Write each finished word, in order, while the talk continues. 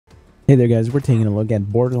Hey there guys, we're taking a look at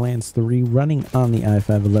Borderlands 3 running on the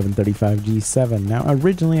i5-1135G7. Now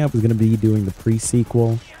originally I was going to be doing the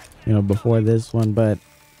pre-sequel, before this one, but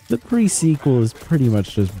the pre-sequel is pretty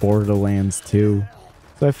much just Borderlands 2.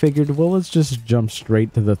 So I figured, well, let's just jump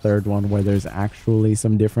straight to the third one where there's actually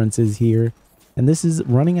some differences here. And this is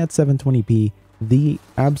running at 720p, the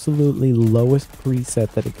absolutely lowest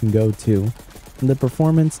preset that it can go to. And the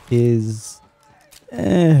performance is...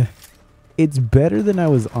 It's better than I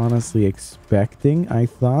was honestly expecting. I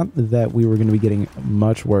thought that we were going to be getting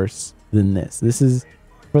much worse than this. This is,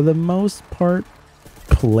 for the most part,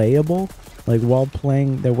 playable. Like, while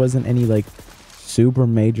playing, there wasn't any, like, super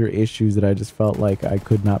major issues that I just felt like I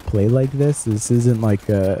could not play like this. This isn't like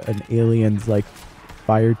an Aliens, like,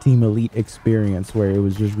 Fireteam Elite experience where it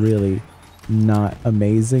was just really not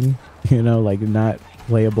amazing, like, not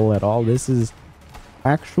playable at all. This is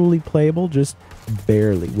actually playable, just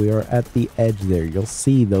barely. We are at the edge there. You'll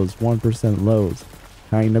see those 1% lows,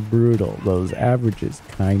 kind of brutal. Those averages,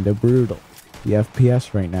 kind of brutal. The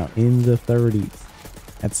FPS right now in the 30s.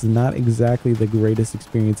 That's not exactly the greatest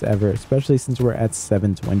experience ever, especially since we're at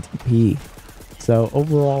 720p. So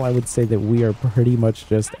overall, I would say that we are pretty much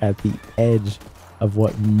just at the edge of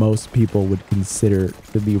what most people would consider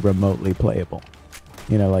to be remotely playable.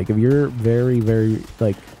 Like if you're very, very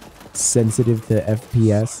like sensitive to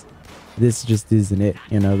FPS, this just isn't it.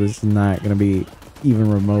 This is not going to be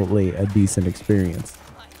even remotely a decent experience.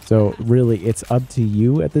 So really, it's up to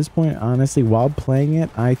you at this point. Honestly, while playing it,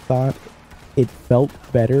 I thought it felt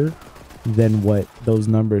better than what those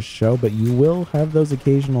numbers show, but you will have those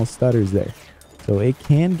occasional stutters there. So it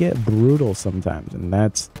can get brutal sometimes, and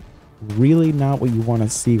that's really not what you want to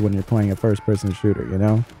see when you're playing a first-person shooter,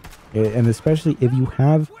 And especially if you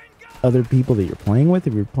have other people that you're playing with,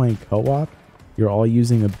 if you're playing co-op, you're all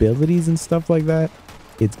using abilities and stuff like that,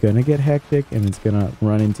 it's gonna get hectic and it's gonna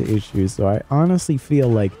run into issues. So I honestly feel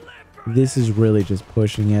like this is really just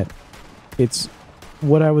pushing it. It's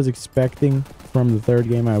what I was expecting from the third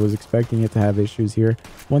game. I was expecting it to have issues here.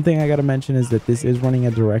 One thing I gotta mention is that this is running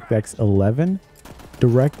at DirectX 11.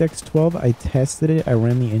 DirectX 12, I tested it. I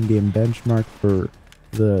ran the in-game benchmark for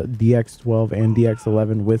the DX12 and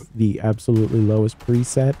DX11 with the absolutely lowest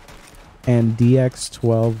preset, and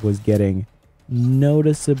DX12 was getting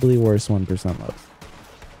noticeably worse 1% lows.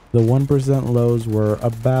 The 1% lows were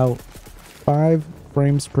about 5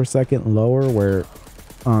 frames per second lower, where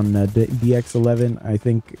on the DX11, I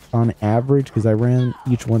think on average, because I ran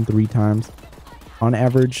each one 3 times, on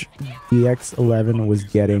average, DX11 was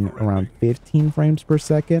getting around 15 frames per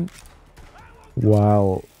second,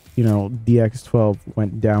 while, DX12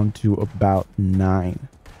 went down to about 9.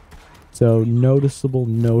 So noticeable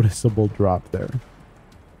drop there.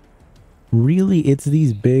 Really, it's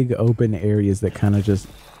these big open areas that kind of just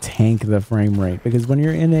tank the frame rate, because when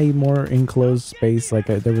you're in a more enclosed space, like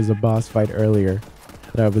there was a boss fight earlier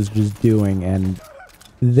that I was just doing, and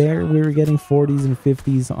there we were getting 40s and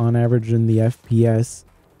 50s on average in the FPS.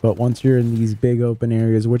 But once you're in these big open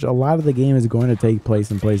areas, which a lot of the game is going to take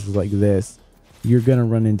place in places like this, you're going to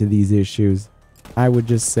run into these issues. I would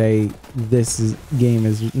just say this game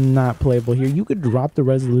is not playable here. You could drop the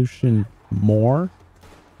resolution more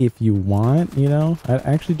if you want, I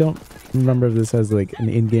actually don't remember if this has like an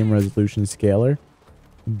in-game resolution scaler,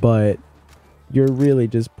 but you're really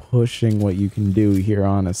just pushing what you can do here.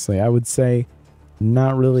 Honestly, I would say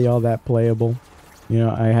not really all that playable.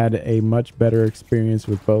 I had a much better experience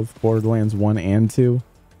with both Borderlands 1 and 2.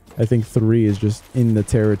 I think 3 is just in the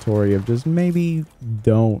territory of just maybe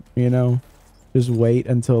don't, just wait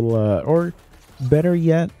until or better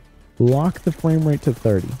yet, lock the frame rate to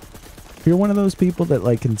 30. If you're one of those people that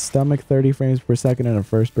like can stomach 30 frames per second in a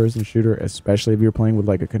first-person shooter, especially if you're playing with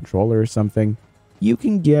like a controller or something, you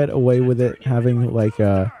can get away with it having like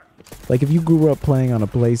if you grew up playing on a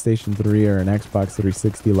PlayStation 3 or an Xbox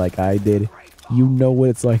 360 like I did, you know what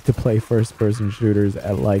it's like to play first-person shooters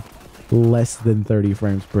at like less than 30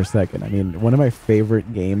 frames per second. I mean, one of my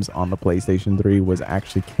favorite games on the PlayStation 3 was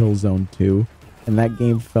actually Killzone 2, and that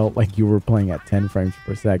game felt like you were playing at 10 frames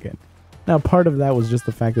per second. Now, part of that was just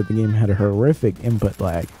the fact that the game had a horrific input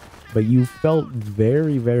lag, but you felt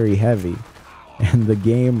very, very heavy. And the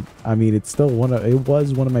game, I mean, it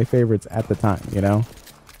was one of my favorites at the time,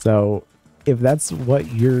 So if that's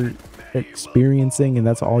what you're experiencing and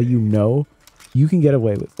that's all you can get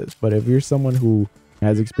away with this. But if you're someone who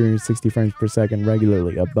has experienced 60 frames per second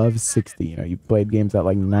regularly, above 60, you've played games at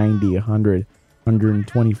like 90, 100,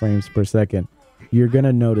 120 frames per second, you're going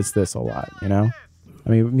to notice this a lot, I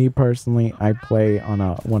mean, me personally, I play on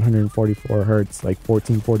a 144 hertz, like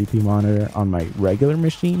 1440p monitor on my regular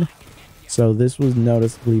machine. So this was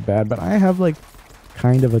noticeably bad, but I have like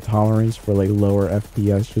kind of a tolerance for like lower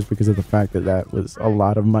FPS just because of the fact that that was a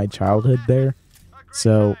lot of my childhood there.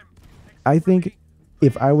 So I think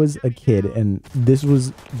if I was a kid and this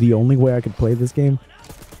was the only way I could play this game,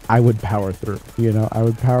 I would power through, you know, I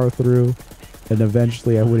would power through, and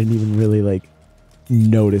eventually I wouldn't even really like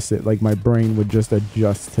notice it. Like my brain would just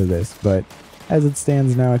adjust to this. But as it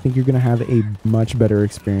stands now, I think you're going to have a much better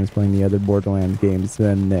experience playing the other Borderlands games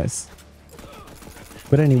than this.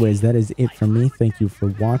 But anyways, that is it from me. Thank you for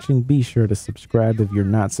watching. Be sure to subscribe if you're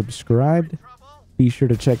not subscribed. Be sure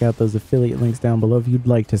to check out those affiliate links down below if you'd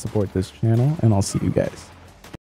like to support this channel, and I'll see you guys.